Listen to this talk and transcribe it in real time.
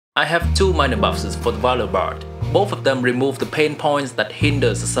I have two minor buffs for the Valor Bard. Both of them remove the pain points that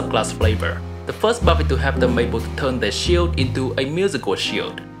hinders the subclass flavor. The first buff is to have them able to turn their shield into a musical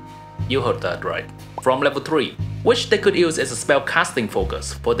shield. You heard that right. From level 3, which they could use as a spellcasting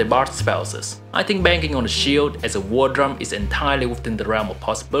focus for their bard spells. I think banking on the shield as a war drum is entirely within the realm of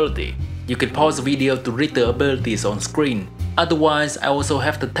possibility. You can pause the video to read the abilities on screen. Otherwise, I also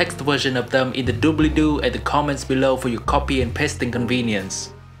have the text version of them in the doobly-doo at the comments below for your copy and pasting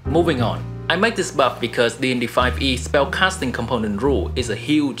convenience. Moving on, I make this buff because D&D 5e spellcasting component rule is a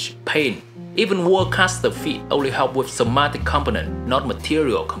huge pain. Even warcaster feat only help with somatic component, not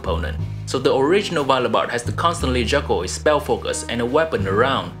material component. So the original Valor Bard has to constantly juggle a spell focus and a weapon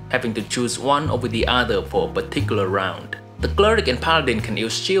around, having to choose one over the other for a particular round. The cleric and paladin can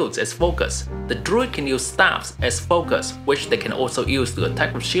use shields as focus. The druid can use staffs as focus, which they can also use to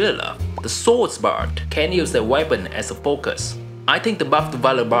attack with shield up. The swords bard can use their weapon as a focus. I think the buff to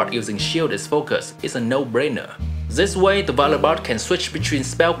Valor Bard using shield as focus is a no-brainer. This way, the Valor Bard can switch between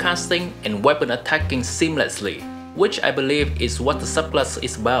spellcasting and weapon attacking seamlessly, which I believe is what the subclass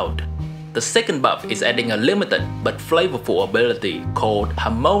is about. The second buff is adding a limited but flavorful ability called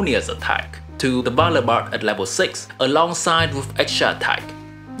Harmonious Attack to the Valor Bard at level 6 alongside with extra attack.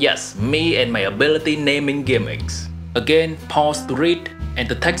 Yes, me and my ability naming gimmicks. Again, pause to read and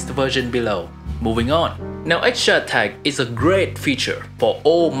the text version below. Moving on. Now extra attack is a great feature for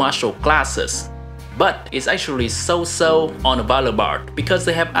all martial classes, but it's actually so-so on a Valor Bard because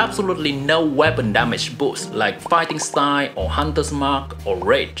they have absolutely no weapon damage boost like fighting style or hunter's mark or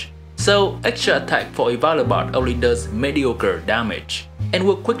rage. So extra attack for a Valor Bard only does mediocre damage. And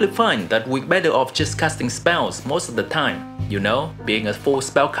we'll quickly find that we're better off just casting spells most of the time. You know, being a full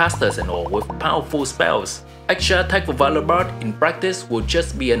spellcaster and all with powerful spells. Extra attack for Valor Bard in practice will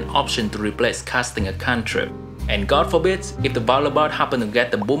just be an option to replace casting a cantrip. And God forbid, if the Valor Bard happen to get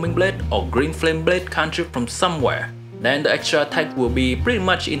the Booming Blade or Green Flame Blade cantrip from somewhere, then the extra attack will be pretty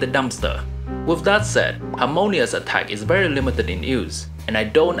much in the dumpster. With that said, Harmonious Attack is very limited in use, and I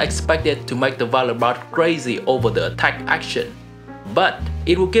don't expect it to make the Valor Bard crazy over the attack action. But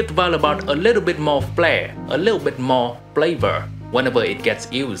it will give the Valor Bard a little bit more flair, a little bit more flavor whenever it gets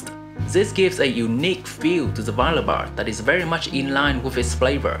used. This gives a unique feel to the Valor Bard that is very much in line with its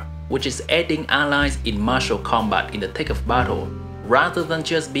flavor, which is adding allies in martial combat in the thick of battle, rather than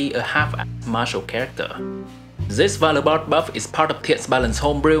just be a half-assed martial character. This Valor Bard buff is part of Tier's Balance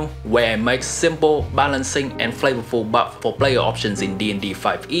Homebrew, where I make simple, balancing and flavorful buff for player options in D&D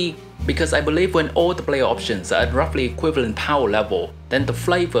 5e, because I believe when all the player options are at roughly equivalent power level, then the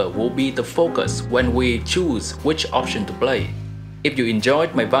flavor will be the focus when we choose which option to play. If you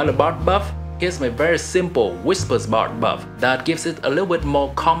enjoyed my Valor Bard buff, here's my very simple Whispers Bard buff that gives it a little bit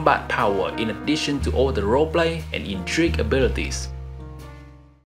more combat power in addition to all the roleplay and intrigue abilities.